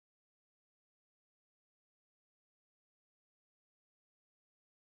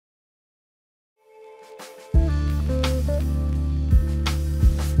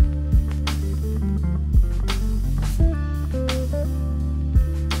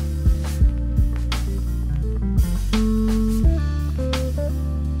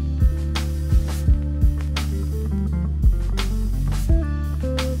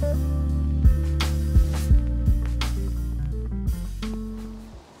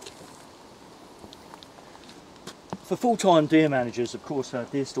For full-time deer managers, of course,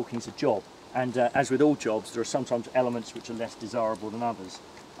 deer stalking is a job, and as with all jobs, there are sometimes elements which are less desirable than others.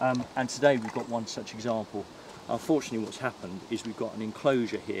 And today we've got one such example. Unfortunately, what's happened is we've got an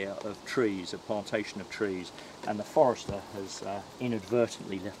enclosure here of trees, a plantation of trees, and the forester has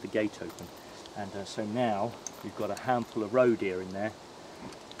inadvertently left the gate open. And so now we've got a handful of roe deer in there,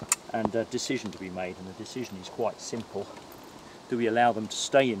 and a decision to be made, and the decision is quite simple. Do we allow them to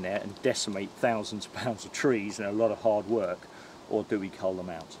stay in there and decimate thousands of pounds of trees and a lot of hard work, or do we cull them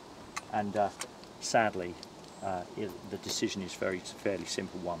out? And sadly, the decision is a fairly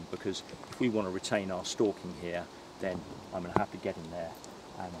simple one, because if we want to retain our stalking here, then I'm going to have to get in there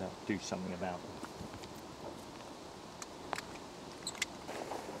and do something about it.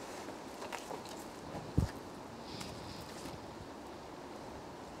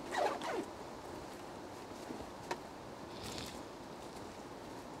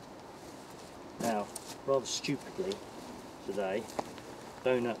 Now, rather stupidly today,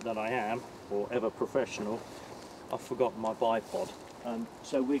 donut that I am, or ever professional, I've forgotten my bipod.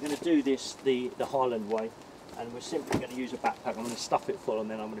 So we're going to do this the Highland way, and we're simply going to use a backpack. I'm going to stuff it full, and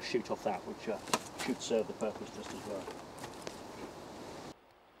then I'm going to shoot off that, which should serve the purpose just as well.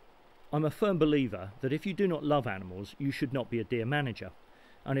 I'm a firm believer that if you do not love animals, you should not be a deer manager.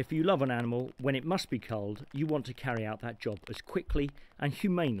 And if you love an animal, when it must be culled, you want to carry out that job as quickly and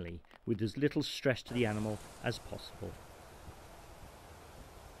humanely, with as little stress to the animal as possible.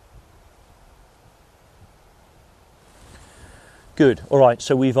 Good. Alright,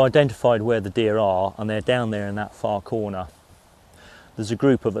 so we've identified where the deer are, and they're down there in that far corner. There's a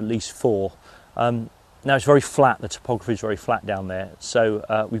group of at least 4. Now it's very flat, the topography is very flat down there,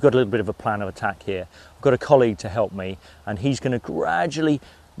 so we've got a little bit of a plan of attack here. I've got a colleague to help me, and he's going to gradually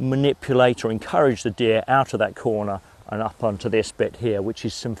manipulate or encourage the deer out of that corner and up onto this bit here, which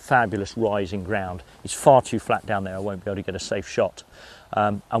is some fabulous rising ground. It's far too flat down there, I won't be able to get a safe shot.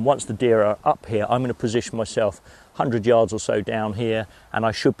 And once the deer are up here, I'm going to position myself 100 yards or so down here, and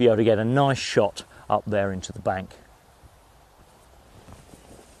I should be able to get a nice shot up there into the bank.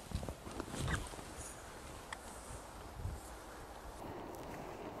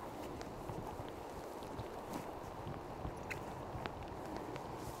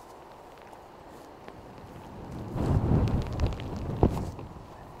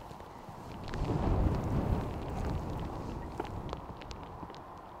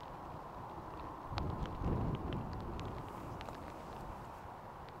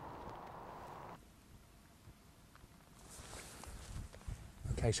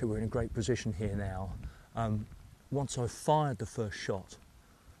 Okay, so we're in a great position here now. Once I've fired the first shot,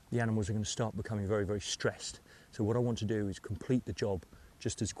 the animals are going to start becoming very, very stressed. So what I want to do is complete the job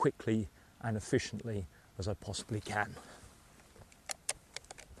just as quickly and efficiently as I possibly can.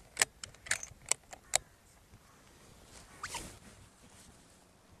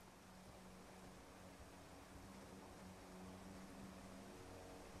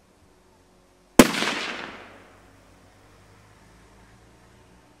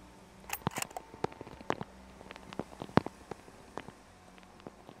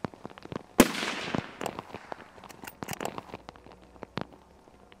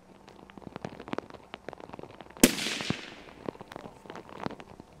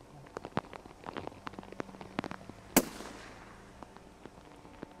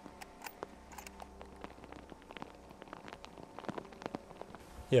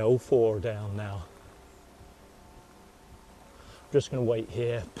 Yeah, all 4 are down now. I'm just going to wait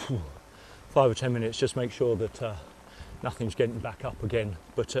here 5 or 10 minutes, just make sure that nothing's getting back up again.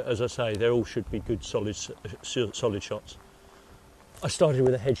 But as I say, they all should be good solid shots. I started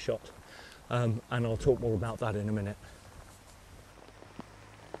with a headshot, and I'll talk more about that in a minute.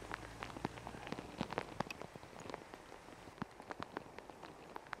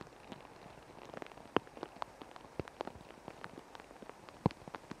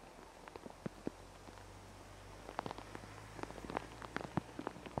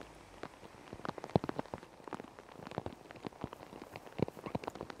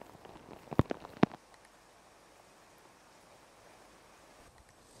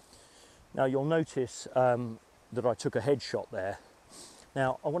 Now you'll notice that I took a headshot there.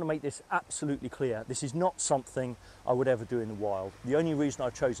 Now I want to make this absolutely clear. This is not something I would ever do in the wild. The only reason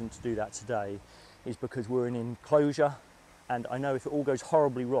I've chosen to do that today is because we're in an enclosure, and I know if it all goes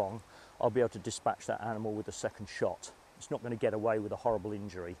horribly wrong, I'll be able to dispatch that animal with a second shot. It's not going to get away with a horrible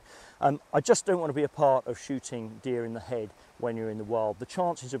injury. I just don't want to be a part of shooting deer in the head when you're in the wild. The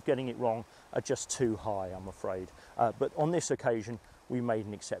chances of getting it wrong are just too high, I'm afraid. But on this occasion, we made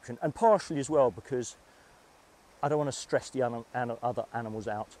an exception, and partially as well because I don't want to stress the other animals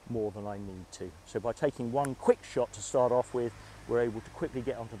out more than I need to. So by taking one quick shot to start off with, we're able to quickly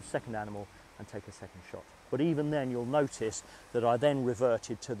get onto the second animal and take a second shot. But even then, you'll notice that I then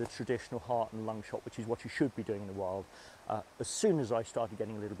reverted to the traditional heart and lung shot, which is what you should be doing in the wild, as soon as I started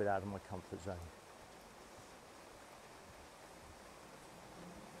getting a little bit out of my comfort zone.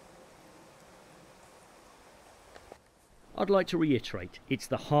 I'd like to reiterate, it's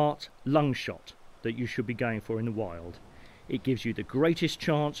the heart lung shot that you should be going for in the wild. It gives you the greatest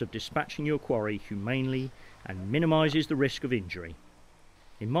chance of dispatching your quarry humanely and minimises the risk of injury.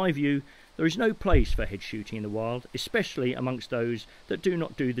 In my view, there is no place for head shooting in the wild, especially amongst those that do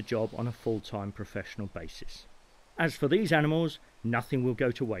not do the job on a full-time professional basis. As for these animals, nothing will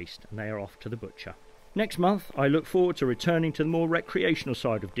go to waste and they are off to the butcher. Next month, I look forward to returning to the more recreational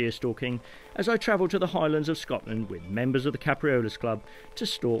side of deer stalking as I travel to the Highlands of Scotland with members of the Capreolus Club to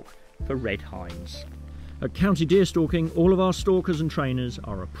stalk for red hinds. At County Deer Stalking, all of our stalkers and trainers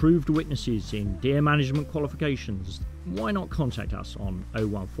are approved witnesses in deer management qualifications. Why not contact us on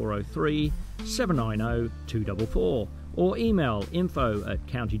 01403 790 244 or email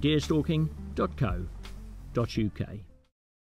info@countydeerstalking.co.uk.